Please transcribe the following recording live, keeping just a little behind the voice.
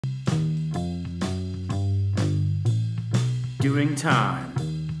Doing Time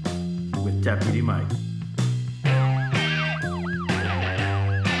with Deputy Mike.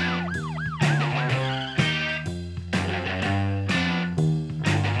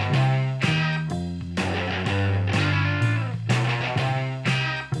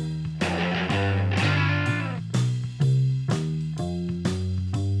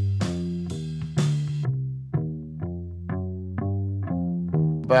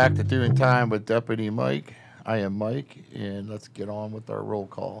 Back to Doing Time with Deputy Mike. I am Mike, and let's get on with our roll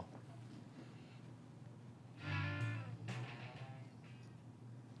call.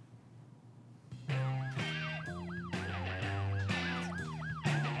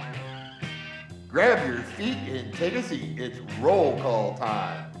 Grab your feet and take a seat. It's roll call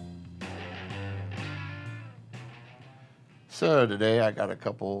time. So today I got a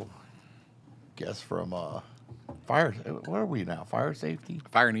couple guests from Fire. Where are we now? Fire Safety?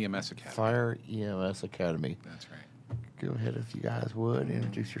 Fire and EMS Academy. Fire EMS Academy. That's right. Go ahead if you guys would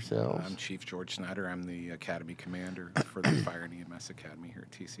introduce yourselves. I'm Chief George Snyder. I'm the Academy Commander for the Fire and EMS Academy here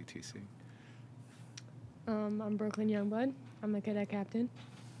at TCTC. I'm Brooklyn Youngblood. I'm the cadet captain.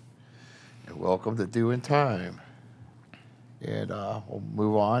 And welcome to Doing Time. And we'll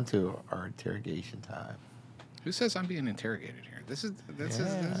move on to our interrogation time. Who says I'm being interrogated here? This is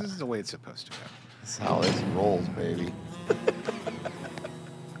the way it's supposed to go. That's how this rolls, baby.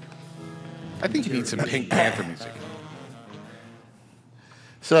 I think you need some Pink Panther music.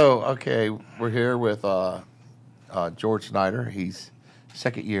 So, okay, we're here with George Snyder. He's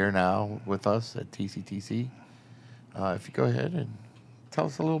second year now with us at TCTC. If you go ahead and tell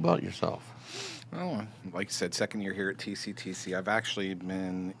us a little about yourself. Well, like you said, second year here at TCTC. I've actually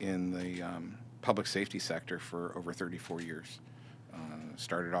been in the public safety sector for over 34 years.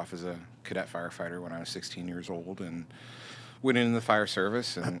 Started off as a cadet firefighter when I was 16 years old and went into the fire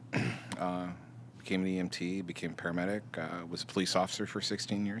service and became an EMT, became a paramedic, was a police officer for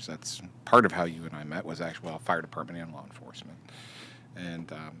 16 years. That's part of how you and I met was actually, well, fire department and law enforcement.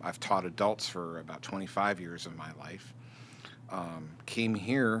 And I've taught adults for about 25 years of my life. Came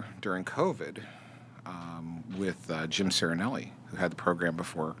here during COVID with Jim Serenelli, who had the program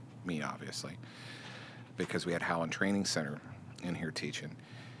before me, obviously, because we had Howland Training Center in here teaching.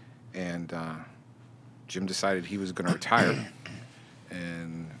 And Jim decided he was going to retire.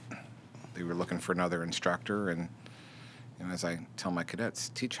 And they were looking for another instructor. And as I tell my cadets,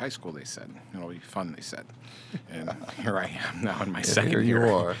 teach high school, they said. It'll be fun, they said. And here I am now in my second year. Here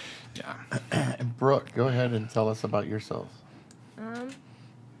you are. Yeah. And Brooke, go ahead and tell us about yourself.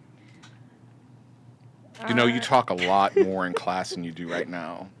 You know, you talk a lot more in class than you do right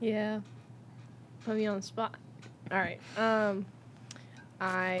now. Yeah. Put me on the spot. All right.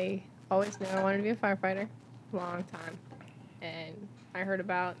 I always knew I wanted to be a firefighter. Long time. And I heard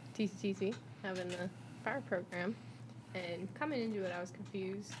about TCTC having the fire program. And coming into it, I was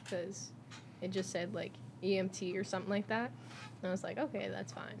confused because it just said, like, EMT or something like that. And I was like, okay,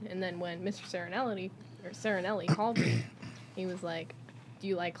 that's fine. And then when Mr. Serenelli called me, he was like, do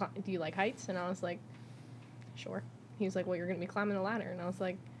you like heights? And I was like, sure. He was like, well, you're going to be climbing a ladder. And I was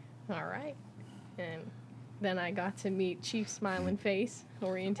like, all right. And then I got to meet Chief Smiling Face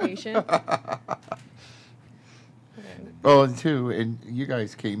orientation. Oh, and too, and you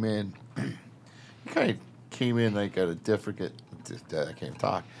guys came in, you kind of came in like at a difficult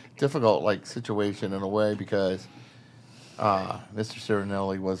like situation in a way because Mr.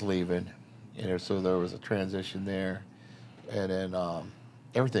 Serenelli was leaving, so there was a transition there, and then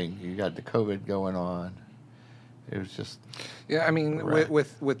everything, you got the COVID going on. It was just I mean, right.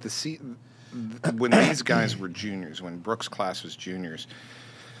 with the when these guys were juniors, when Brooks' class was juniors,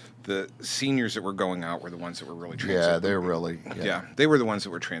 the seniors that were going out were the ones that were really transitioning. Yeah, they're really. Yeah, they were the ones that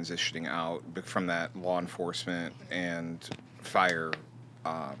were transitioning out from that law enforcement and fire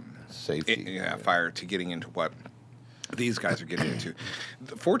Safety. Fire to getting into what these guys are getting into.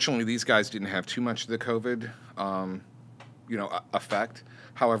 Fortunately, these guys didn't have too much of the COVID, effect.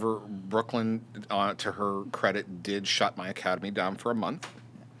 However, Brooklyn, to her credit, did shut my academy down for a month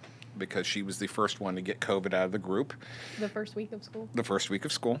because she was the first one to get COVID out of the group. The first week of school? The first week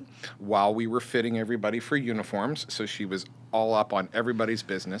of school, while we were fitting everybody for uniforms. So she was all up on everybody's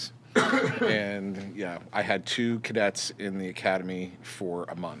business. And, yeah, I had 2 cadets in the academy for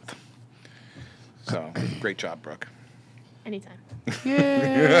a month. So, great job, Brooke. Anytime.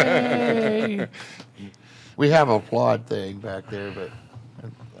 Yay! We have a applaud thing back there, but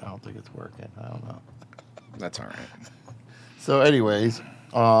I don't think it's working. I don't know. That's all right. So anyways,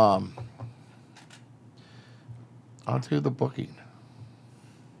 on to the booking.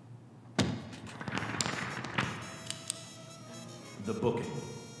 The booking.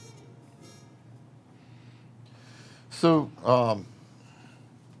 So,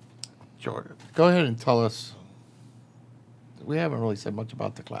 George, go ahead and tell us. We haven't really said much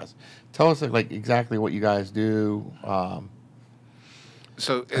about the class. Tell us like exactly what you guys do.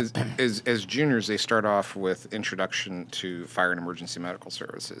 So as juniors, they start off with Introduction to Fire and Emergency Medical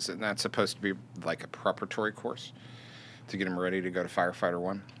Services, and that's supposed to be like a preparatory course to get them ready to go to Firefighter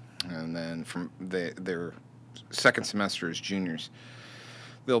 1. And then from their second semester as juniors,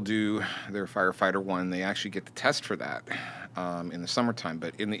 they'll do their Firefighter 1. They actually get the test for that in the summertime.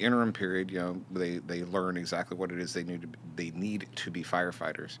 But in the interim period, they learn exactly what it is they need to be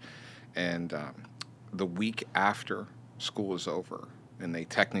firefighters. And the week after school is over, and they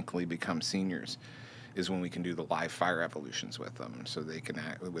technically become seniors, is when we can do the live fire evolutions with them. So they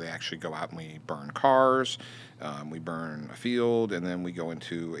actually go out and we burn cars, we burn a field, and then we go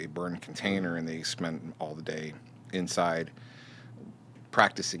into a burn container, and they spend all the day inside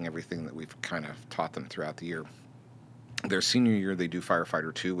practicing everything that we've kind of taught them throughout the year. Their senior year, they do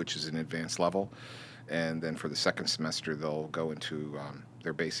Firefighter 2, which is an advanced level. And then for the second semester, they'll go into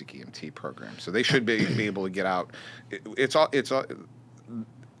their basic EMT program. So they should be able to get out. It's all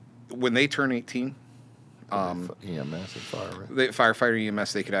when they turn 18, EMS and fire. Firefighter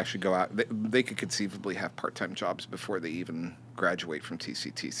EMS, they could actually go out. They could conceivably have part-time jobs before they even graduate from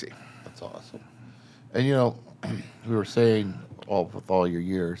TCTC. That's awesome. And we were saying with all your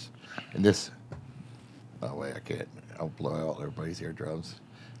years, and this. Oh wait, I can't. I'll blow out everybody's eardrums.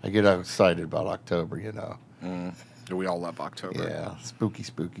 I get excited about October, We all love October. Yeah, spooky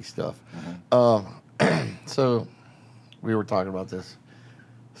stuff. Mm-hmm. So we were talking about this.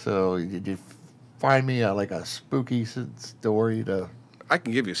 So did you find me a spooky story to? I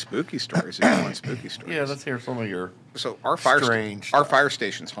can give you spooky stories if you want spooky stories. Yeah, let's hear some of your. So our fire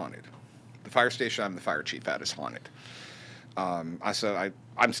station's haunted. The fire station I'm the fire chief at is haunted. I'm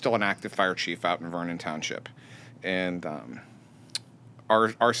still an active fire chief out in Vernon Township, and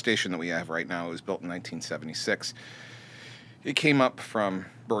our station that we have right now was built in 1976. It came up from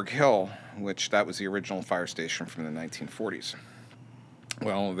Berg Hill, which that was the original fire station from the 1940s.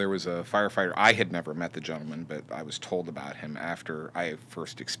 Well, there was a firefighter. I had never met the gentleman, but I was told about him after I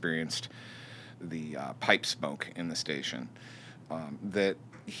first experienced the pipe smoke in the station, that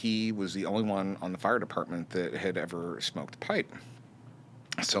he was the only one on the fire department that had ever smoked a pipe.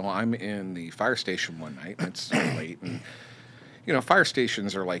 So I'm in the fire station one night, and it's late, and fire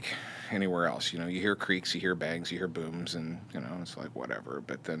stations are like anywhere else. You hear creaks, you hear bangs, you hear booms, and it's like whatever.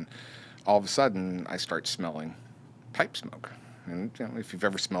 But then all of a sudden, I start smelling pipe smoke. And if you've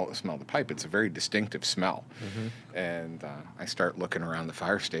ever smelled the pipe, it's a very distinctive smell. Mm-hmm. And I start looking around the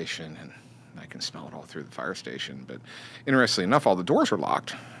fire station, and I can smell it all through the fire station. But interestingly enough, all the doors were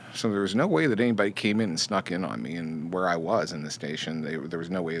locked. So there was no way that anybody came in and snuck in on me. And where I was in the station, there was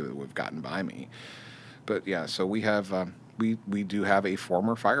no way that would have gotten by me. But yeah, so we have we do have a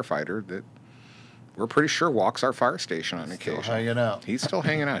former firefighter that we're pretty sure walks our fire station on occasion. Still hanging out. He's still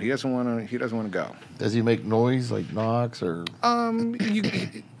hanging out. He doesn't want to go. Does he make noise like knocks or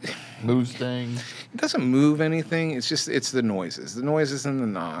moves things? It doesn't move anything. It's the noises and the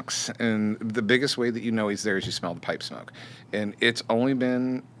knocks. And the biggest way that he's there is you smell the pipe smoke. And it's only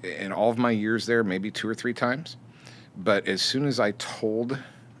been in all of my years there maybe 2 or 3 times. But as soon as I told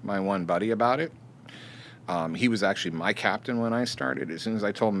my one buddy about it, he was actually my captain when I started. As soon as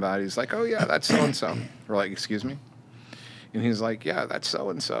I told him about it, he's like, "Oh yeah, that's so and so." We're like, "Excuse me?" And he's like, "Yeah, that's so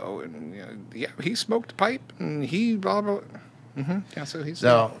and so." And yeah, he smoked a pipe, and he blah blah. Mm-hmm. Yeah, so he's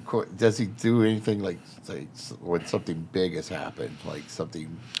now. Does he do anything like when something big has happened, like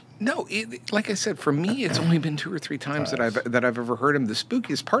something? No, like I said, for me, it's only been 2 or 3 times that I've ever heard him. The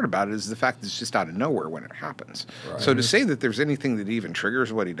spookiest part about it is the fact that it's just out of nowhere when it happens. Right. So to say that there's anything that even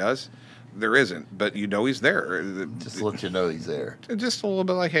triggers what he does, there isn't. But he's there. Just to let you know he's there. Just a little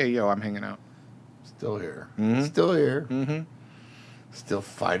bit like, hey, yo, I'm hanging out. Still here. Mm-hmm. Still here. Mm-hmm. Still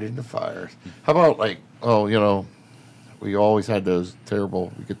fighting the fires. How about we always had those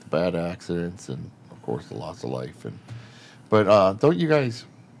terrible. We get the bad accidents and of course the loss of life. But don't you guys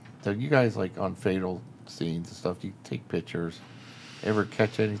like on fatal scenes and stuff? Do you take pictures? Ever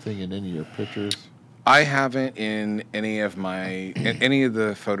catch anything in any of your pictures? I haven't in any of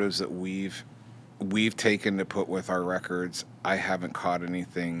the photos that we've taken to put with our records. I haven't caught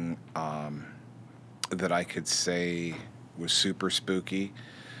anything that I could say was super spooky.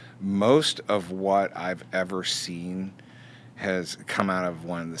 Most of what I've ever seen has come out of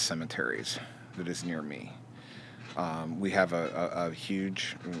one of the cemeteries that is near me. We have a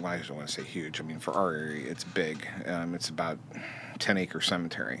huge, I don't want to say huge, I mean for our area it's big. It's about 10-acre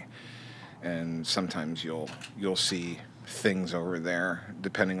cemetery. And sometimes you'll see things over there,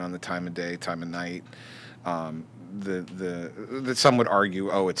 depending on the time of day, time of night. The some would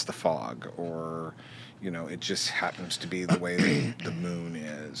argue, oh, it's the fog, or it just happens to be the way the moon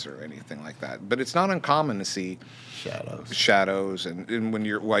is, or anything like that. But it's not uncommon to see shadows, and when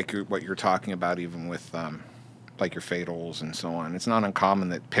you're what you're talking about, even with like your fatals and so on. It's not uncommon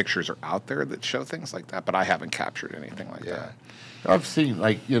that pictures are out there that show things like that, but I haven't captured anything like that. I've seen,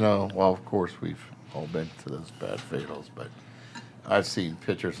 well, of course, we've all been to those bad fatals, but I've seen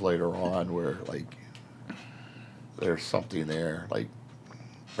pictures later on where, there's something there, right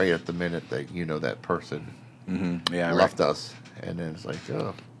at the minute that that person left us, and then it's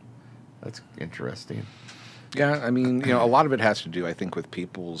oh, that's interesting. Yeah, I mean, a lot of it has to do, I think, with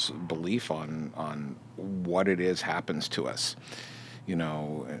people's belief on what it is happens to us,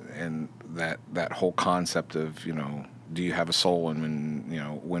 and that whole concept of, do you have a soul, and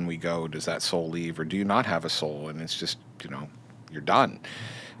when we go, does that soul leave, or do you not have a soul, and it's just, you're done,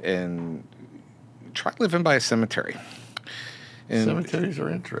 and try living by a cemetery. And cemeteries are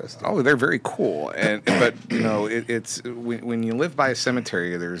interesting. Oh, they're very cool, but it's when you live by a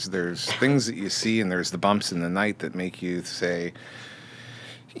cemetery, there's things that you see, and there's the bumps in the night that make you say,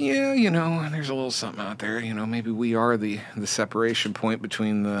 yeah, there's a little something out there. Maybe we are the separation point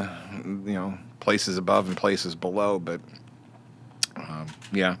between the places above and places below. But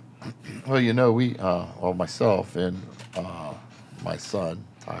yeah. Well, we myself and my son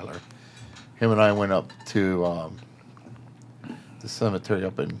Tyler, him and I went up to the cemetery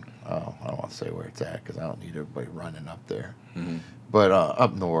up in, I don't want to say where it's at because I don't need everybody running up there. Mm-hmm. But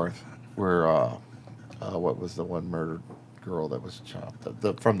up north, where, what was the one murdered girl that was chopped?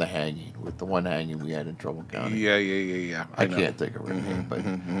 From the hanging, with the one hanging we had in Trumbull County. Yeah. I can't think of her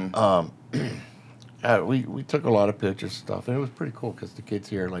name, but we took a lot of pictures and stuff, and it was pretty cool because the kids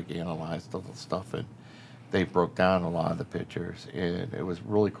here analyzed all the stuff, and they broke down a lot of the pictures, and it was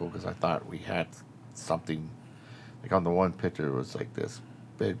really cool because I thought we had something. On the one picture, it was this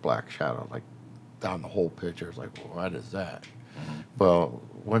big black shadow, down the whole picture. It's well, what is that? Mm-hmm. Well,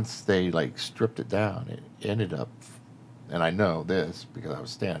 once they stripped it down, it ended up, and I know this because I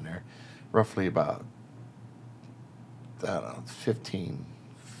was standing there, roughly about, 15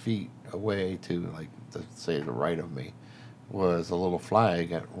 feet away to say the right of me, was a little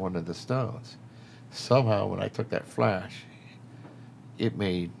flag at one of the stones. Somehow, when I took that flash, it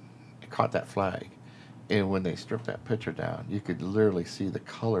caught that flag. And when they stripped that picture down, you could literally see the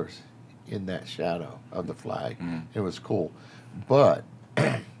colors in that shadow of the flag. Mm. It was cool. But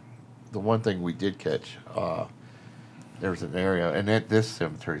the one thing we did catch, there was an area, and this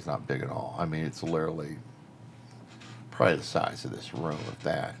cemetery is not big at all. I mean, it's literally probably the size of this room, if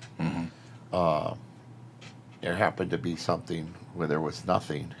that. Mm-hmm. There happened to be something where there was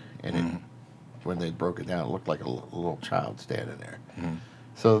nothing, and when they broke it down, it looked like a little child standing there. Mm-hmm.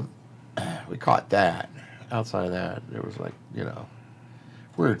 So we caught that. Outside of that, there was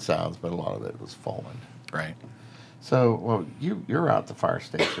weird sounds, but a lot of it was falling. Right. So, well, you're out at the fire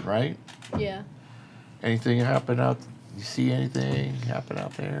station, right? Yeah. Anything happen out? You see anything happen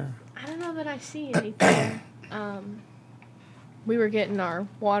out there? I don't know that I see anything. We were getting our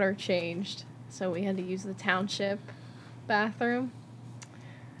water changed, so we had to use the township bathroom.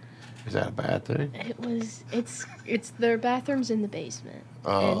 Is that a bad thing? It's their bathrooms in the basement.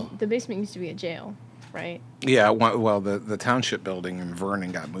 Oh. And the basement used to be a jail, right? Yeah, well, the township building in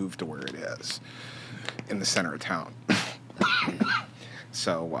Vernon got moved to where it is, in the center of town.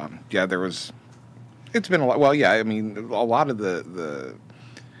 So, it's been a lot. Well, yeah, I mean, a lot of the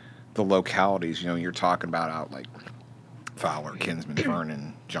localities, you're talking about out Fowler, Kinsman,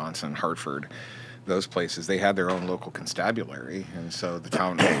 Vernon, Johnson, Hartford, those places, they had their own local constabulary, and so the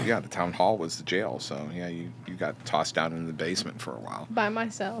town hall was the jail. So you got tossed down in the basement for a while. By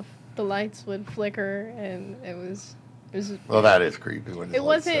myself, the lights would flicker, and it was. Well, that is creepy. When it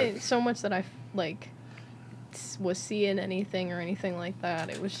wasn't so much that I was seeing anything or anything like that.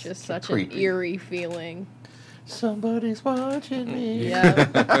 It was just such creepy. An eerie feeling. Somebody's watching me. Yeah.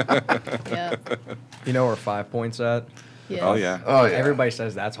 Yeah. You know where 5 Point's at? Yes. Oh yeah. Everybody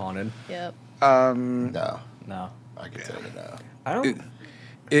says that's haunted. Yep. No. I can tell you no. I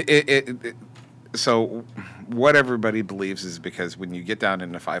don't. So what everybody believes is because when you get down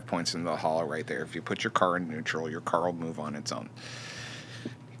into 5 Points in the hollow right there, if you put your car in neutral, your car will move on its own.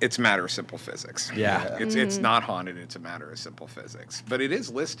 It's a matter of simple physics. Yeah. It's not haunted. It's a matter of simple physics. But it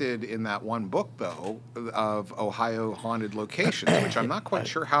is listed in that one book, though, of Ohio haunted locations, which I'm not quite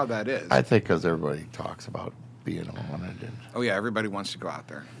sure how that is. I think because everybody talks about being haunted. And, oh, yeah. Everybody wants to go out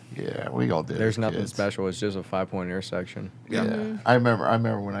there. Yeah, we all did. There's nothing special. It's just a 5 Point intersection. Yeah. I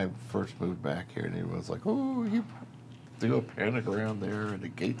remember when I first moved back here, and it was like, oh, do a pentagram there and the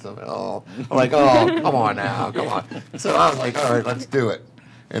gates of hell. I'm like, oh, come on now, come on. So I was like, all right, let's do it.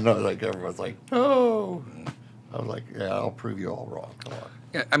 And like everyone's like, no. I was like, yeah, I'll prove you all wrong. Come on.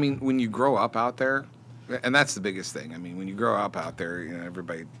 Yeah, I mean, when you grow up out there, and that's the biggest thing. I mean, when you grow up out there, you know,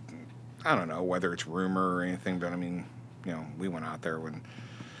 everybody, I don't know whether it's rumor or anything, but I mean, you know, we went out there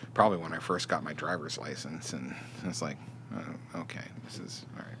probably when I first got my driver's license, and it's like, okay, this is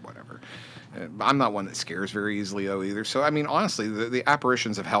all right, whatever. I'm not one that scares very easily, though, either. So, I mean, honestly, the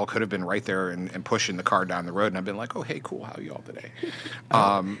apparitions of hell could have been right there and pushing the car down the road, and I've been like, oh, hey, cool, how are you all today?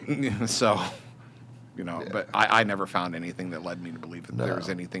 So, you know, but I never found anything that led me to believe that there was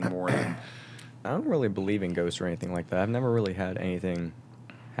anything more than... I don't really believe in ghosts or anything like that. I've never really had anything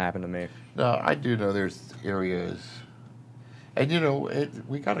happen to me. No, I do know there's areas, and you know,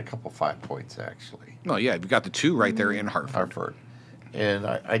 we got a couple 5 points actually. No, yeah, we got the 2 right there in Hartford. And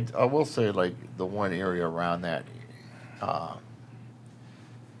I will say, like, the one area around that.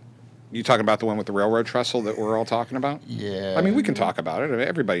 You talking about the one with the railroad trestle that we're all talking about? Yeah. I mean, we can talk about it. I mean,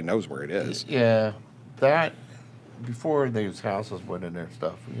 everybody knows where it is. Yeah, that, before these houses went in there and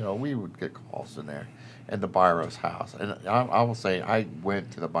stuff, you know, we would get calls in there. And the Byros house. And I will say, I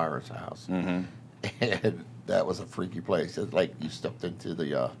went to the Byros house. Mm-hmm. And that was a freaky place. It's like you stepped into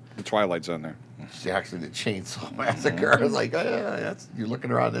the Twilight Zone there. actually the Chainsaw Massacre. I was like, you're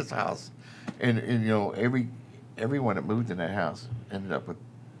looking around this house. And you know, everyone that moved in that house ended up with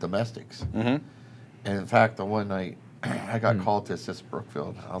domestics. Mm-hmm. And in fact, the one night I got called to assist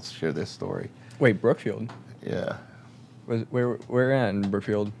Brookfield. I'll share this story. Wait, Brookfield? Yeah. Where at in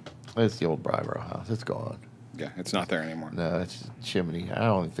Brookfield? It's the old Brivero house. It's gone. Yeah, it's not there anymore. No, it's chimney. I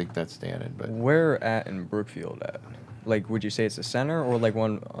don't think that's standing, but Where at in Brookfield at? Like, would you say it's the center or like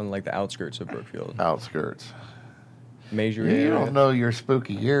one on like the outskirts of Brookfield? outskirts. Major You area? don't know your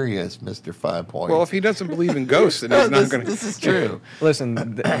spooky areas, Mr. 5 Points. Well, if he doesn't believe in ghosts, then he's not going to... This is true.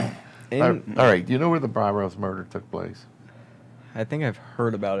 Listen, All right, do you know where the Briveros murder took place? I think I've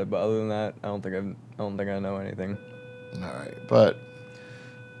heard about it, but other than that, I don't think I know anything. All right, but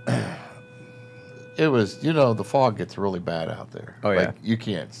it was, you know, the fog gets really bad out there. Oh, yeah. Like, you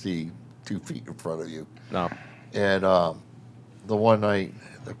can't see 2 feet in front of you. No. And the one night,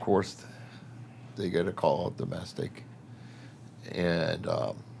 of course, they get a call of domestic. And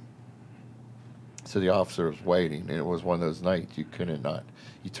so the officer was waiting, and it was one of those nights you couldn't not.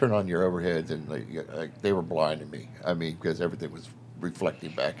 You turn on your overheads, and they were blinding me. I mean, because everything was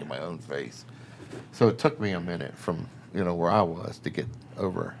reflecting back in my own face. So it took me a minute from, you know, where I was to get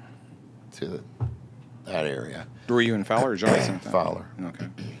over to that area. Were you in Fowler or Johnson? Fowler. Okay.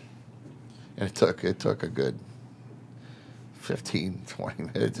 And it took a good 15, 20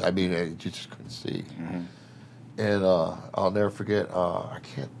 minutes. I mean, you just couldn't see. Mm-hmm. And I'll never forget, I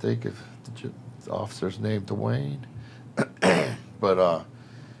can't think of the officer's name, Dwayne. But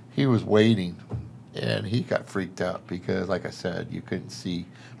he was waiting, and he got freaked out because, like I said, you couldn't see.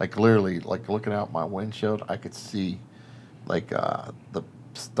 Like, literally, like, looking out my windshield, I could see, like, the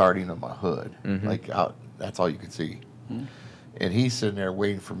starting of my hood. Mm-hmm. Like, out. That's all you could see. Mm-hmm. And he's sitting there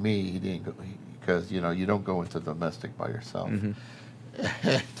waiting for me. He didn't go, because, you know, you don't go into domestic by yourself.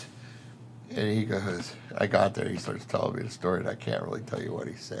 Mm-hmm. And he goes, I got there, he starts telling me the story, and I can't really tell you what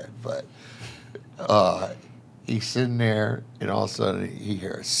he said, but he's sitting there, and all of a sudden he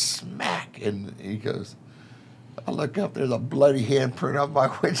hears smack, and he goes, I look up, there's a bloody handprint on my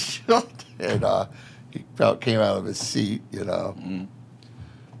windshield, and he came out of his seat, you know. Mm-hmm.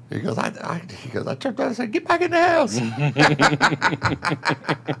 He goes, I turned around and said, get back in the house.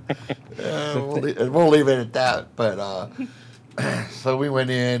 We'll leave it at that, but so we went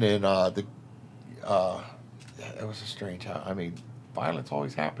in, and it was a strange house. I mean, violence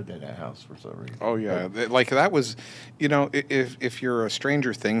always happened in that house for some reason. Oh yeah, like that was, you know, if you're a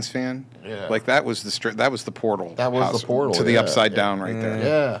Stranger Things fan, Yeah. like that was the portal. That was house the portal, to the yeah, upside yeah. down right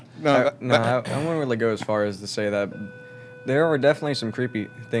there. Yeah. No, I wouldn't really go as far as to say that. There are definitely some creepy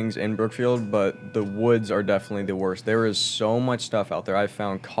things in Brookfield, but the woods are definitely the worst. There is so much stuff out there. I've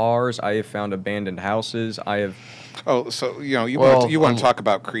found cars. I have found abandoned houses. I have. Oh, so you know, you Well, want to talk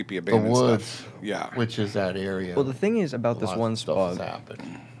about creepy The abandoned woods, stuff? Yeah. which is that area. Well, the thing is about a this lot one of stuff has spot.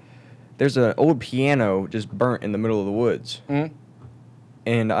 happened. There's an old piano just burnt in the middle of the woods. Mm-hmm.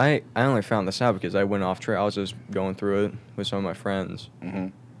 And I only found this out because I went off trail. I was just going through it with some of my friends. Mm-hmm.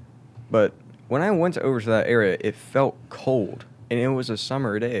 But when I went over to that area, it felt cold. And it was a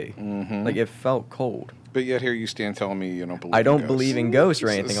summer day. Mm-hmm. Like, it felt cold. But yet here you stand telling me you don't believe. I in don't ghosts. believe in ghosts or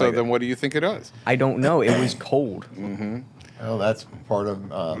anything So like then, that. what do you think it is? I don't know. It was cold. Mm-hmm. Oh, that's part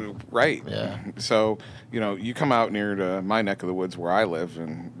of. Right. Yeah. So, you know, you come out near to my neck of the woods where I live,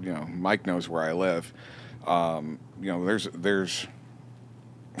 and, you know, Mike knows where I live. You know, there's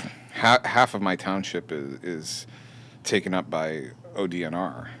half of my township is taken up by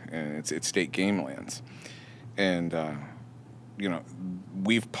ODNR, and it's state game lands. And, you know,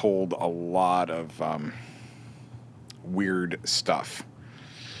 we've pulled a lot of weird stuff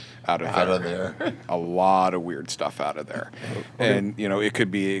out of there. A lot of weird stuff out of there. And, you know, it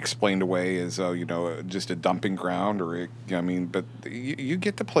could be explained away as, you know, just a dumping ground, or, I mean, but you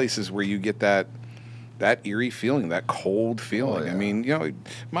get to places where you get that eerie feeling, that cold feeling. Oh, yeah. I mean, you know,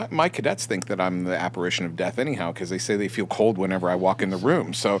 my cadets think that I'm the apparition of death anyhow, because they say they feel cold whenever I walk in the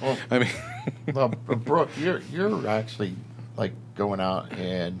room. So, well, I mean... Well, Brooke, you're actually, like, going out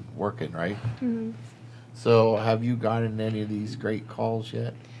and working, right? Mm-hmm. So have you gotten any of these great calls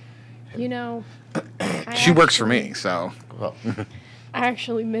yet? You know, she works for me, so... Well, I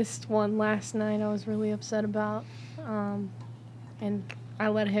actually missed one last night I was really upset about, and I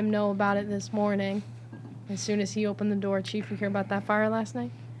let him know about it this morning. As soon as he opened the door, Chief, you hear about that fire last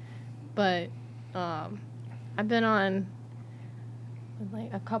night? But I've been on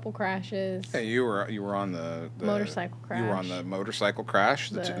like a couple crashes. Hey, you were on the motorcycle crash. You were on the motorcycle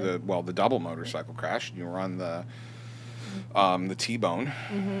crash, the double motorcycle crash. You were on the T-bone.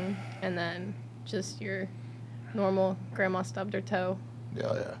 Mm-hmm. And then just your normal grandma stubbed her toe.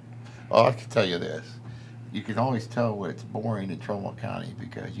 yeah. Well, I can tell you this. You can always tell when it's boring in Trumbull County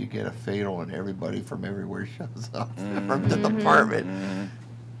because you get a fatal and everybody from everywhere shows up from the department. Mm-hmm.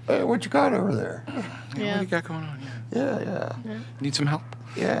 Hey, what you got over there? Yeah. What do you got going on? Yeah. Need some help?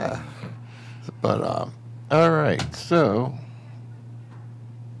 Yeah. But, all right. So,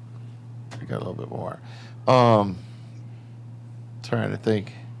 we got a little bit more. Trying to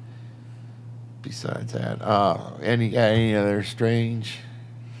think besides that. Any other strange...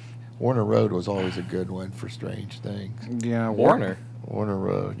 Warner Road was always a good one for strange things. Yeah, Warner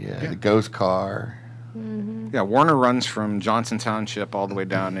Road, yeah. The ghost car. Mm-hmm. Yeah, Warner runs from Johnson Township all the way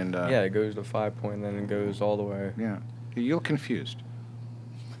down into... Yeah, it goes to 5 Point and then it goes all the way. Yeah. You look confused.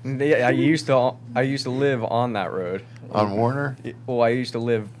 Yeah, I used to live on that road. On Warner? Well, I used to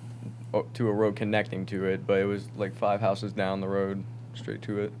live to a road connecting to it, but it was like 5 houses down the road straight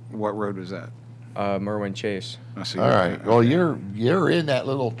to it. What road was that? Merwin Chase. I see. All right. Well, you're in that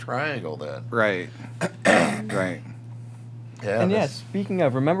little triangle then. Right. Right. Yeah. And yeah, speaking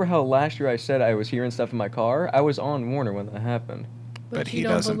of, remember how last year I said I was hearing stuff in my car? I was on Warner when that happened. But he you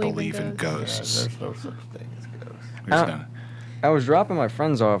don't doesn't believe in Yeah, ghosts. there's no such thing as ghosts. There's none. I was dropping my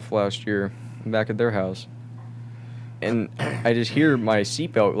friends off last year back at their house, and I just hear my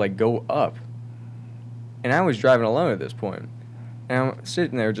seatbelt like go up. And I was driving alone at this point. And I'm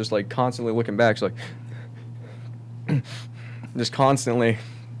sitting there just like constantly looking back, so like just constantly.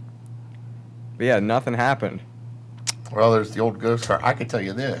 But yeah, nothing happened. Well, there's the old ghost car. I can tell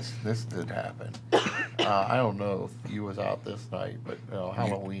you this. This did happen. I don't know if you was out this night, but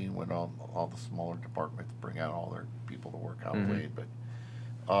Halloween when all the smaller departments bring out all their people to work Halloween.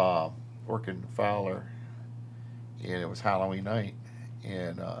 But working Fowler, and it was Halloween night,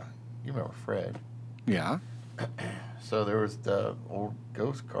 and you remember Fred? Yeah. So there was the old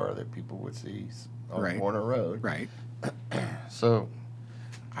ghost car that people would see on Warner Road. Right. So,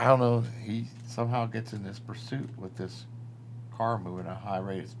 I don't know, he somehow gets in this pursuit with this car moving at a high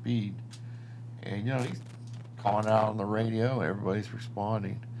rate of speed. And, he's calling out on the radio, everybody's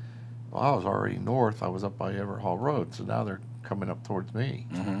responding. Well, I was already north, I was up by Everett Hall Road, so now they're coming up towards me.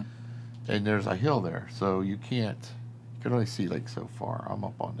 Mm-hmm. And there's a hill there, so you can only see like so far. I'm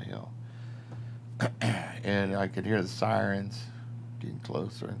up on the hill. And I could hear the sirens getting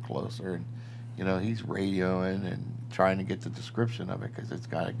closer and closer, and he's radioing and trying to get the description of it because it's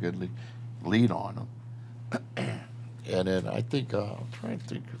got a good lead on him. And then I think I'm trying to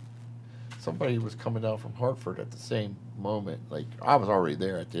think, somebody was coming down from Hartford at the same moment. Like I was already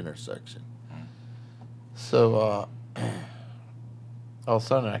there at the intersection, so all of a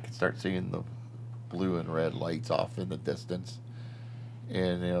sudden I could start seeing the blue and red lights off in the distance.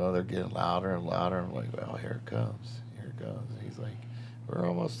 And, they're getting louder and louder. I'm like, well, here it comes. Here it comes. And he's like, we're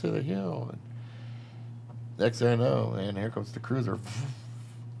almost to the hill. And next thing I know, man, here comes the cruiser.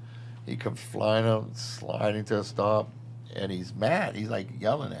 He comes flying up, sliding to a stop. And he's mad. He's like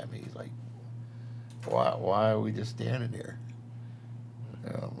yelling at me. He's like, why are we just standing here?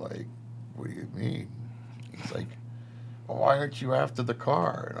 And I'm like, what do you mean? He's like, well, why aren't you after the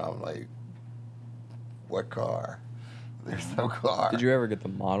car? And I'm like, what car? There's no car. Did you ever get the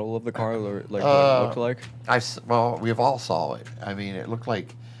model of the car, or like what it looked like? Well, we've all saw it. I mean, it looked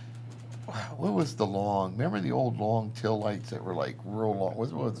like, what was the long? Remember the old long tail lights that were like real long? Were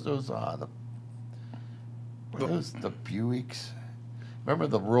those the Buicks? Remember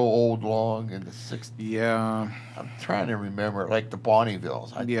the real old long in the 60s? Yeah. I'm trying to remember, like the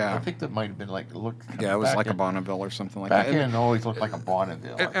Bonnevilles. Yeah. I think that might have been like, Yeah, it was like a Bonneville or something like back that. then, it always looked like a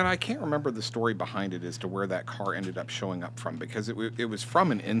Bonneville. And I can't remember the story behind it as to where that car ended up showing up from, because it was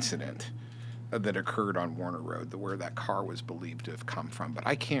from an incident that occurred on Warner Road, where that car was believed to have come from. But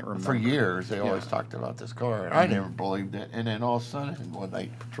I can't remember. For years, they always talked about this car, and I never believed it. And then all of a sudden, one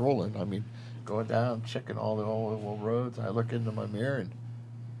night patrolling, I mean, going down, checking all the old roads, I look into my mirror,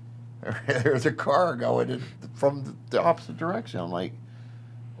 and there's a car going from the opposite direction. I'm like,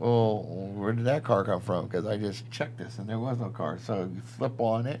 well, where did that car come from? Because I just checked this, and there was no car. So you flip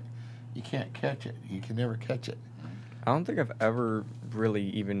on it, you can't catch it. You can never catch it. I don't think I've ever really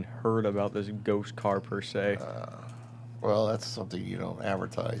even heard about this ghost car per se. Well, that's something you don't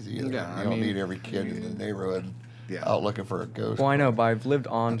advertise either. Yeah, you don't need every kid in the neighborhood out looking for a ghost. Well, I know, but I've lived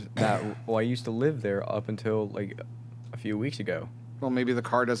on that. Well, I used to live there up until like a few weeks ago. Well, maybe the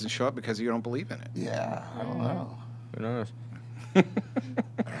car doesn't show up because you don't believe in it. Yeah, I don't know. Who knows?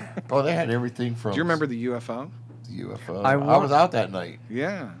 Well, they had everything from. Do you remember the UFO? The UFO? I was out that night.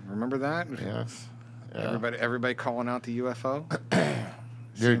 Yeah, remember that? Yes. Yeah. Everybody calling out the UFO.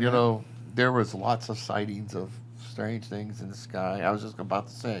 There was lots of sightings of strange things in the sky. I was just about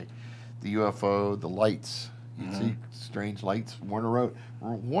to say, the UFO, the lights. You'd see strange lights. Warner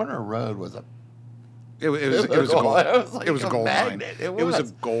Road was a. It was a gold. It was a gold mine. It was a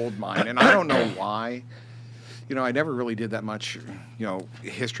gold mine, and I don't know why. I never really did that much,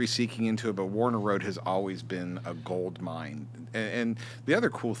 history seeking into it, but Warner Road has always been a gold mine. And the other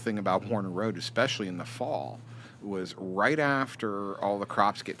cool thing about Warner Road, especially in the fall, was right after all the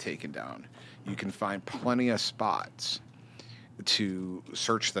crops get taken down, you can find plenty of spots to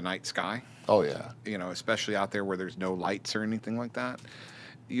search the night sky. Oh, yeah. Especially out there where there's no lights or anything like that.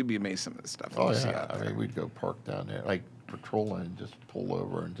 You'd be amazed some of the stuff you see see out there. I mean, we'd go park down there, like patrolling, and just pull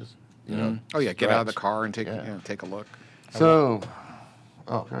over and just, Oh, yeah, get out of the car and take a look. So,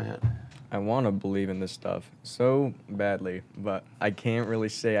 go ahead. I want to believe in this stuff so badly, but I can't really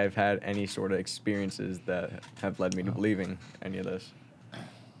say I've had any sort of experiences that have led me to believing any of this.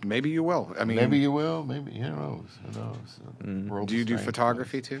 Maybe you will. I mean, maybe you will. Maybe who knows? Who knows? Do you do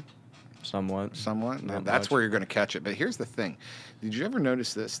photography too? Somewhat. That's much. Where you're going to catch it. But here's the thing: did you ever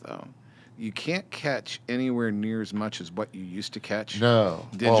notice this though? You can't catch anywhere near as much as what you used to catch. No.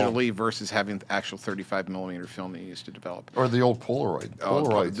 Digitally versus having the actual 35 millimeter film that you used to develop. Or the old Polaroid.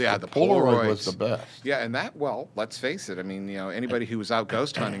 The Polaroid was the best. Yeah, and let's face it. I mean, anybody who was out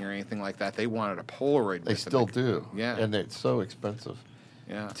ghost hunting or anything like that, they wanted a Polaroid. They still do. Yeah. And it's so expensive.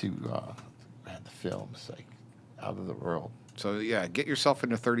 Yeah. To the film's like out of the world. So yeah, get yourself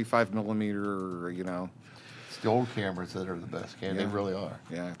into 35 millimeter. It's the old cameras that are the best. They really are.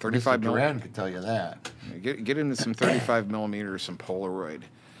 Yeah, 35 Mr. Duran could tell you that. Get into some 35 millimeter, some Polaroid,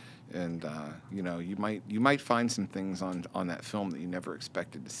 and you might find some things on that film that you never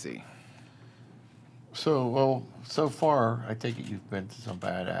expected to see. So far, I take it you've been to some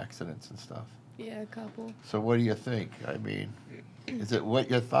bad accidents and stuff. Yeah, a couple. So what do you think? I mean, is it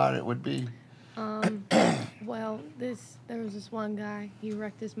what you thought it would be? Well, there was this one guy. He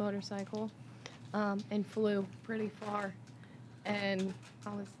wrecked his motorcycle, and flew pretty far, and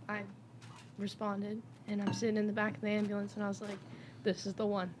I responded, and I'm sitting in the back of the ambulance, and I was like, "This is the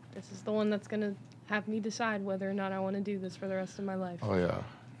one. This is the one that's gonna have me decide whether or not I want to do this for the rest of my life." Oh yeah.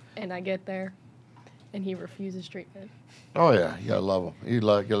 And I get there, and he refuses treatment. Oh yeah, you gotta love them. You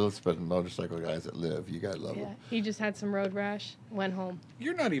gotta spend motorcycle guys that live. You gotta love them. Yeah, he just had some road rash, went home.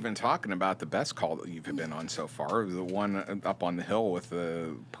 You're not even talking about the best call that you've been on so far. The one up on the hill with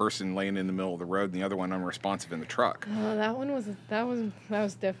the person laying in the middle of the road, and the other one unresponsive in the truck. That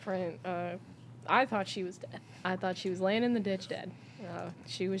was different. I thought she was dead. I thought she was laying in the ditch dead.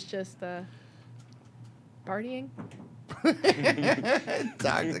 She was just partying.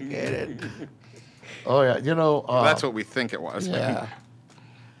 Intoxicated. Oh yeah, that's what we think it was. Yeah.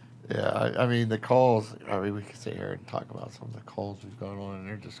 Yeah, I mean the calls. I mean we could sit here and talk about some of the calls we've gone on,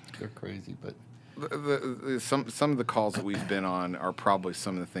 and they're crazy. But some of the calls that we've been on are probably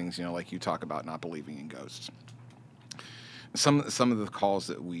some of the things like you talk about not believing in ghosts. Some of the calls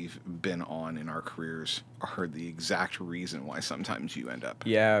that we've been on in our careers are the exact reason why sometimes you end up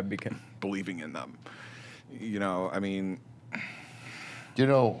believing in them. I mean.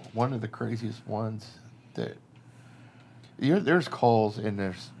 One of the craziest ones that there's calls and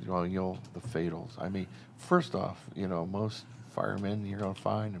there's the fatals. I mean, first off, most firemen you're gonna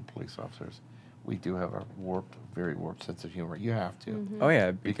find and police officers, we do have a very warped sense of humor. You have to. Mm-hmm. Oh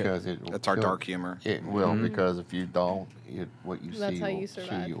yeah, because that's our dark humor. It will because if you don't, what you That's see how will you chew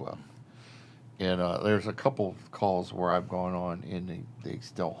survive. you up. And there's a couple of calls where I've gone on, and they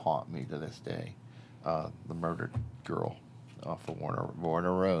still haunt me to this day. The murdered girl off of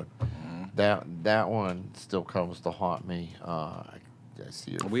Warner Road. That one still comes to haunt me. I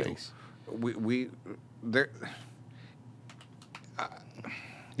see her face. We there.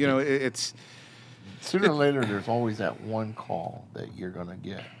 You know, it's sooner or later. There's always that one call that you're gonna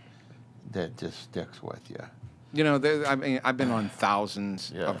get that just sticks with you. You know, I mean, I've been on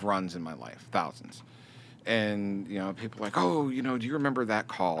thousands of runs in my life, thousands. And, you know, people are like, oh, you know, do you remember that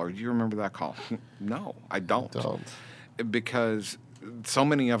call? Or do you remember that call? No, I don't. Because so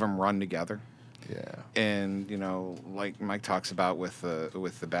many of them run together. Yeah. And, you know, like Mike talks about with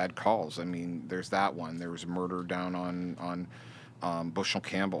the bad calls. I mean, there's that one. There was a murder down on Bushnell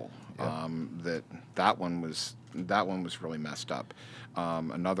Campbell. Yep. That one was really messed up.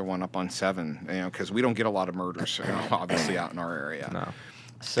 Another one up on 7, you know, because we don't get a lot of murders, you know, obviously out in our area. No.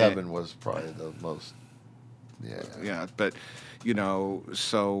 7 was probably the most. Yeah. Yeah, but you know,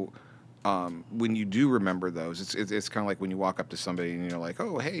 so when you do remember those, it's kind of like when you walk up to somebody and you're like,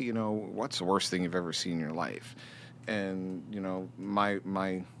 oh, hey, you know, what's the worst thing you've ever seen in your life? And you know,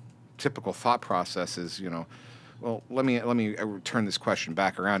 my typical thought process is, you know, well, let me turn this question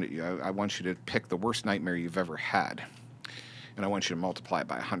back around at you. I want you to pick the worst nightmare you've ever had, and I want you to multiply it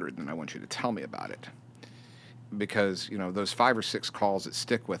by 100, and I want you to tell me about it. Because, you know, those 5 or 6 calls that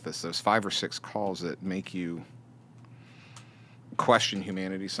stick with us, those 5 or 6 calls that make you question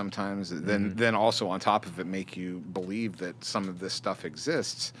humanity sometimes, then also on top of it make you believe that some of this stuff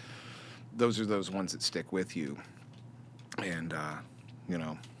exists, those are those ones that stick with you. And, you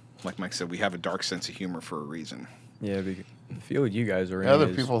know, like Mike said, we have a dark sense of humor for a reason. Yeah, the field you guys are in.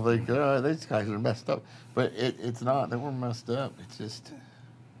 Other people think, oh, these guys are messed up. But it's not. They weren't messed up. It's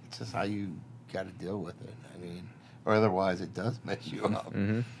just how you got to deal with it. I mean, or otherwise it does mess you up.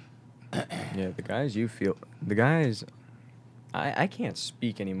 Yeah, the guys, I can't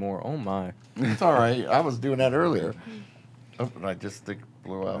speak anymore. Oh my. It's all right. I was doing that earlier. Oh, and I just think it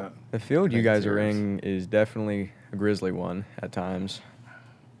blew out. The field you guys are in is definitely a grisly one at times.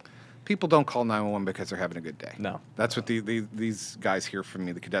 People don't call 911 because they're having a good day. No. That's what these guys hear from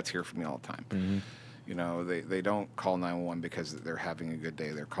me, the cadets hear from me all the time. You know, they don't call 911 because they're having a good day.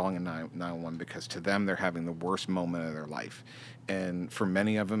 They're calling 911 because to them they're having the worst moment of their life. And for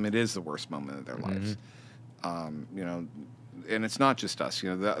many of them, it is the worst moment of their lives. You know, and it's not just us.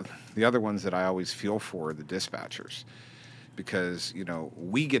 You know, the other ones that I always feel for are the dispatchers. Because, you know,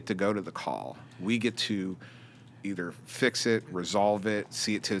 we get to go to the call. We get to either fix it, resolve it,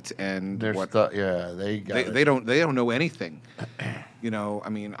 see it to its end. They don't know anything. You know, I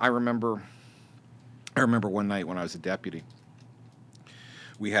mean, I remember one night when I was a deputy.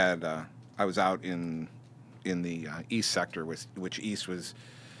 We had I was out in the east sector, which east was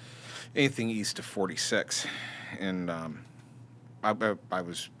anything east of 46, and I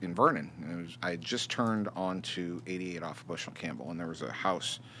was in Vernon. I had just turned onto 88 off of Bushnell Campbell, and there was a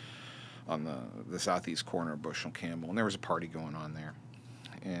house on the southeast corner of Bushnell Campbell, and there was a party going on there.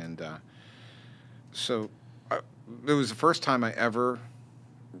 And so it was the first time I ever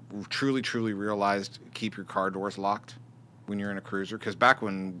truly realized keep your car doors locked when you're in a cruiser. Because back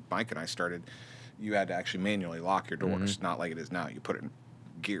when Mike and I started, you had to actually manually lock your doors, not like it is now. You put it in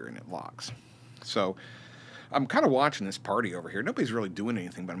gear and it locks. So I'm kind of watching this party over here. Nobody's really doing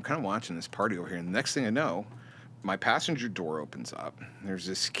anything, but I'm kind of watching this party over here. And the next thing I know, my passenger door opens up. There's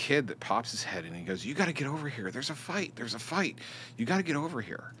this kid that pops his head in and he goes, you got to get over here. There's a fight. You got to get over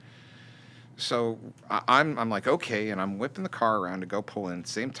here. So I'm like, okay, and I'm whipping the car around to go pull in. At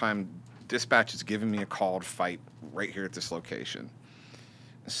the same time, dispatch is giving me a call to fight right here at this location.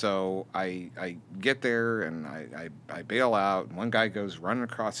 So I get there and I bail out. And one guy goes running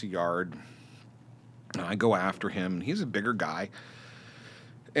across the yard. And I go after him. And he's a bigger guy.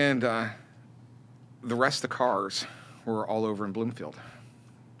 And the rest of the cars were all over in Bloomfield.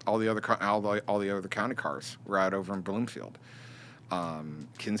 All the other county cars were out over in Bloomfield.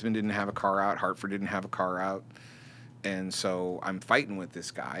 Kinsman didn't have a car out. Hartford didn't have a car out. And so I'm fighting with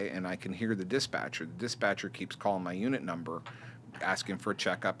this guy, and I can hear the dispatcher. The dispatcher keeps calling my unit number, asking for a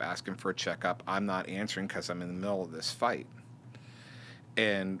checkup. I'm not answering because I'm in the middle of this fight.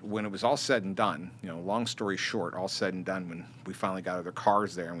 And when it was all said and done, you know, long story short, all said and done, when we finally got other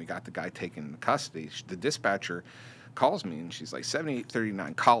cars there and we got the guy taken into custody, the dispatcher calls me, and she's like,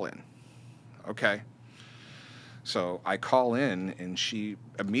 7839, call in. Okay. So I call in, and she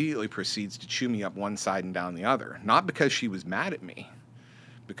immediately proceeds to chew me up one side and down the other. Not because she was mad at me,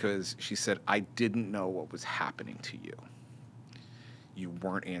 because she said, I didn't know what was happening to you. You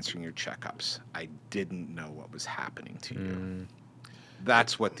weren't answering your checkups. I didn't know what was happening to you.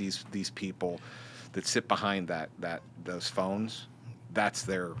 That's what these people that sit behind those phones, that's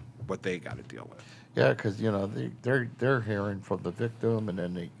what they got to deal with. Yeah, because they're hearing from the victim, and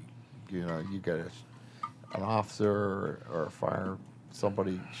then you get an officer or a fire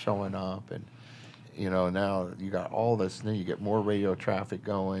somebody showing up, and now you got all this. Then you get more radio traffic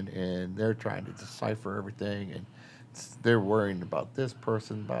going, and they're trying to decipher everything, and they're worrying about this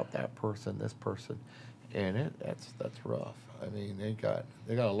person, about that person, this person, and that's rough. I mean, they got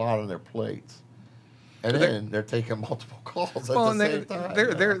a lot on their plates. And then they're taking multiple calls at the same time.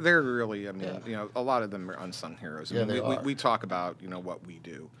 They're really, I mean, a lot of them are unsung heroes. I mean, we talk about, what we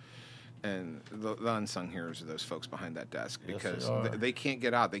do. And the unsung heroes are those folks behind that desk, because they can't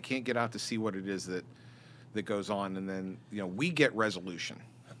get out. They can't get out to see what it is that goes on. And then, we get resolution.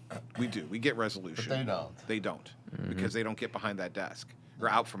 We do. We get resolution. But they don't. They don't, because they don't get behind that desk or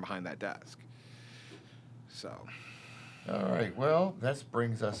out from behind that desk. So. All right. Well, this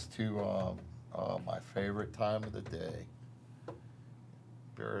brings us to my favorite time of the day.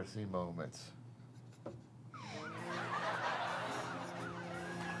 Embarrassing moments.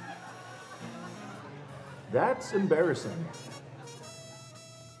 That's embarrassing.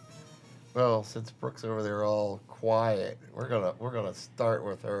 Well, since Brooke's over there all quiet, we're gonna start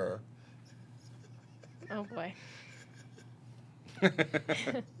with her. Oh boy.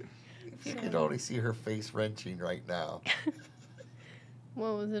 You can only see her face wrenching right now.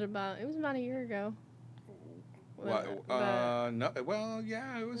 What was it about? It was about a year ago. No. Well,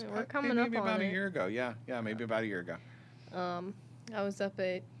 yeah, it was. We're coming maybe up on about it. a year ago. Yeah, maybe about a year ago. I was up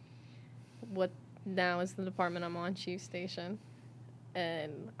at what now is the department I'm on, Chief Station,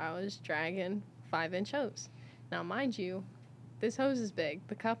 and I was dragging 5-inch hose. Now, mind you, this hose is big.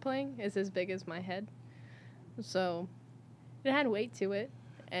 The coupling is as big as my head, so it had weight to it.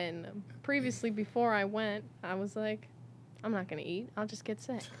 And previously, before I went, I was like, I'm not gonna eat. I'll just get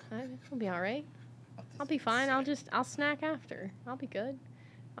sick. I'll be all right. I'll be fine. I'll snack after. I'll be good.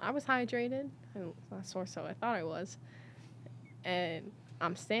 I was hydrated. So I thought I was. And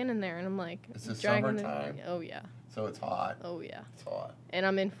I'm standing there, and I'm like, Is this dragging summertime? Oh yeah. So it's hot. Oh yeah. It's hot. And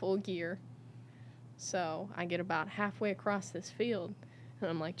I'm in full gear. So I get about halfway across this field, and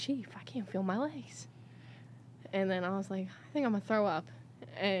I'm like, Chief, I can't feel my legs. And then I was like, I think I'm gonna throw up.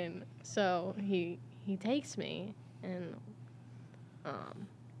 And so he takes me, and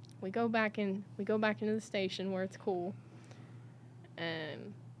we go back into the station where it's cool,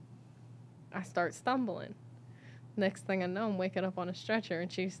 and I start stumbling. Next thing I know, I'm waking up on a stretcher,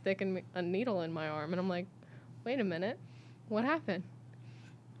 and she's sticking a needle in my arm, and I'm like, wait a minute, what happened?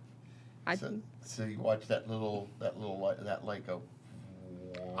 So you watch that light go.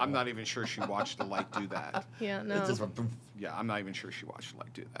 I'm not even sure she watched the light do that. Yeah, no. It's just went poof. Yeah, I'm not even sure she watched the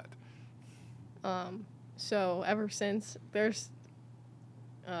light do that. So ever since, there's,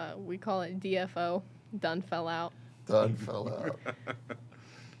 we call it DFO, done fell out. Done fell out.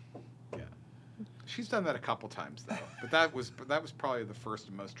 Yeah, she's done that a couple times though, but that was probably the first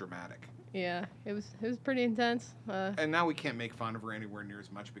and most dramatic. Yeah, it was pretty intense. And now we can't make fun of her anywhere near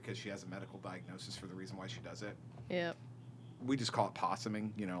as much because she has a medical diagnosis for the reason why she does it. Yep. We just call it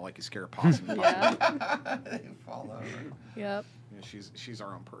possuming, like you scare a possum. Yeah. They fall over. Yep. Yeah, she's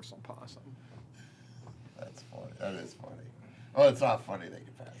our own personal possum. That's funny. That is funny. Well, it's not funny that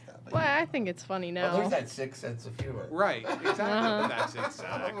you passed that. Well, I think it's funny now. Well, there's that sixth sense of humor. Right, exactly. Uh-huh. That's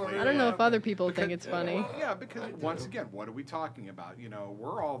exactly. I don't know if other people think it's funny. Yeah, because once again, what are we talking about?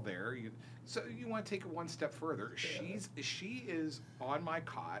 We're all there. So you want to take it one step further. She is on my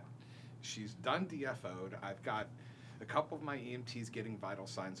cot. She's done DFO'd. I've got a couple of my EMTs getting vital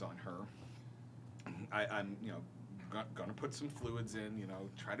signs on her. I'm going to put some fluids in.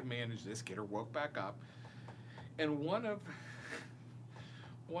 Try to manage this, get her woke back up. And one of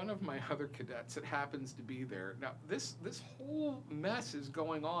my other cadets that happens to be there. Now, this whole mess is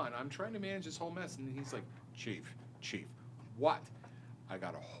going on. I'm trying to manage this whole mess, and he's like, Chief, what? I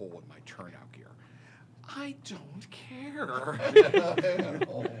got a hole in my turnout gear. I don't care.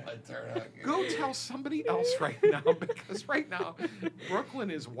 Go tell somebody else right now, because right now, Brooklyn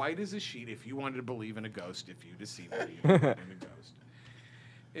is white as a sheet if you wanted to believe in a ghost, if you deceive me, you believe in a ghost.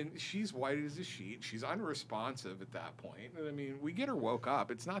 And she's white as a sheet. She's unresponsive at that point. And I mean, we get her woke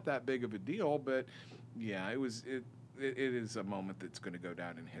up. It's not that big of a deal, but yeah, it is a moment that's going to go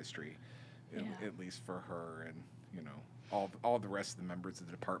down in history, at least for her. And, all the rest of the members of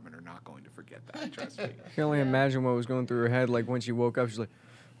the department are not going to forget that, trust me. I can only imagine what was going through her head. Like when she woke up, she's like,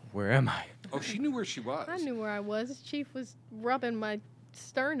 where am I? Oh, she knew where she was. I knew where I was. Chief was rubbing my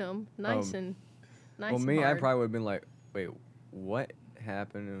sternum nice and Well, me, hard. I probably would have been like, wait, what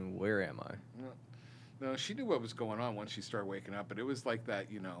happened and where am I? No, she knew what was going on once she started waking up, but it was like that,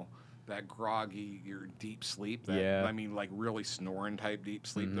 that groggy, your deep sleep. That, Yeah. I mean, like really snoring type deep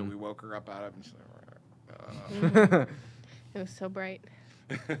sleep that we woke her up out of. And she's like, It was so bright.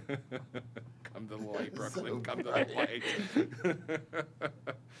 come to the light, Brooklyn. So Come to the light.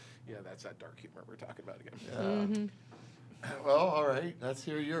 Yeah, that's that dark humor we're talking about again. Well, all right. Let's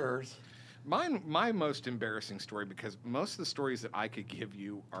hear yours. My most embarrassing story, because most of the stories that I could give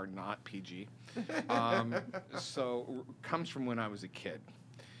you are not PG, so comes from when I was a kid,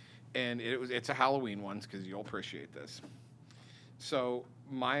 and it's a Halloween one because you'll appreciate this. So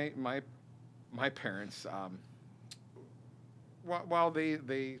my parents, while they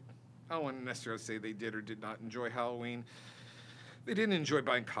I don't want to necessarily say they did or did not enjoy Halloween, they didn't enjoy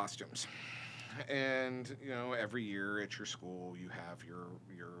buying costumes. And every year at your school you have your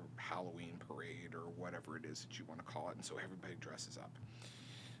Halloween parade or whatever it is that you want to call it, and so everybody dresses up.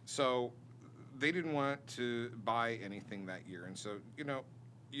 So they didn't want to buy anything that year, and so you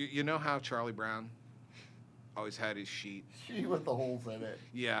know how Charlie Brown always had his sheet with the holes in it.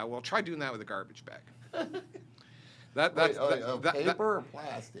 Yeah, well, try doing that with a garbage bag. Paper or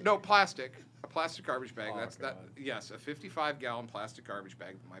plastic? No, plastic. A plastic garbage bag. Oh, That. Yes, a 55-gallon plastic garbage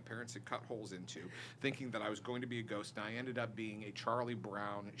bag that my parents had cut holes into, thinking that I was going to be a ghost, and I ended up being a Charlie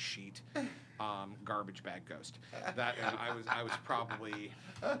Brown sheet garbage bag ghost. That and I was probably,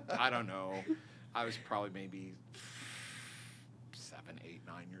 I don't know, I was probably maybe 7, 8,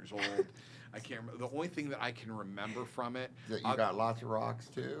 9 years old. I can't remember. The only thing that I can remember from it... That you got lots of rocks,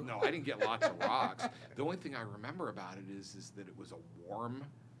 too? No, I didn't get lots of rocks. The only thing I remember about it is that it was a warm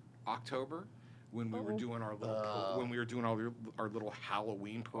October when we were doing our little our little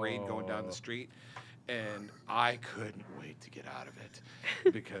Halloween parade going down the street, and I couldn't wait to get out of it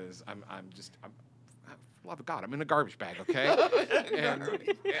because I'm love of God, I'm in a garbage bag, okay? and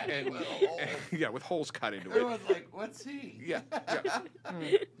yeah, with holes cut into it. Everyone's like, what's he? Yeah.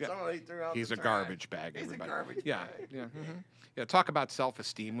 Somebody threw out He's the a trash. garbage bag, He's everybody. a garbage bag. Yeah, talk about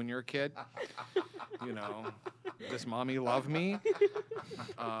self-esteem when you're a kid. Does mommy love me?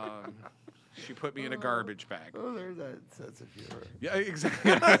 She put me in a garbage bag. Oh, there's that sense of humor. Yeah,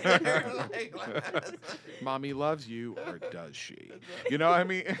 exactly. Mommy loves you, or does she? You know what I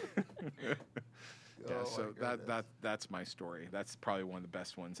mean? Yeah, Oh, so my goodness. that's my story. That's probably one of the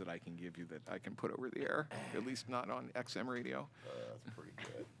best ones that I can give you that I can put over the air, at least not on XM radio. That's pretty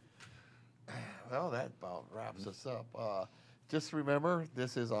good. Well, that about wraps us up. Just remember,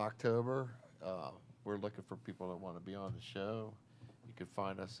 this is October. We're looking for people that want to be on the show. You can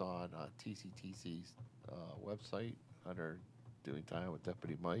find us on TCTC's website under Doing Time with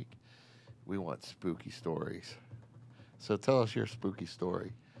Deputy Mike. We want spooky stories. So tell us your spooky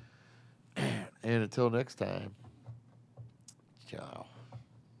story. And until next time, ciao.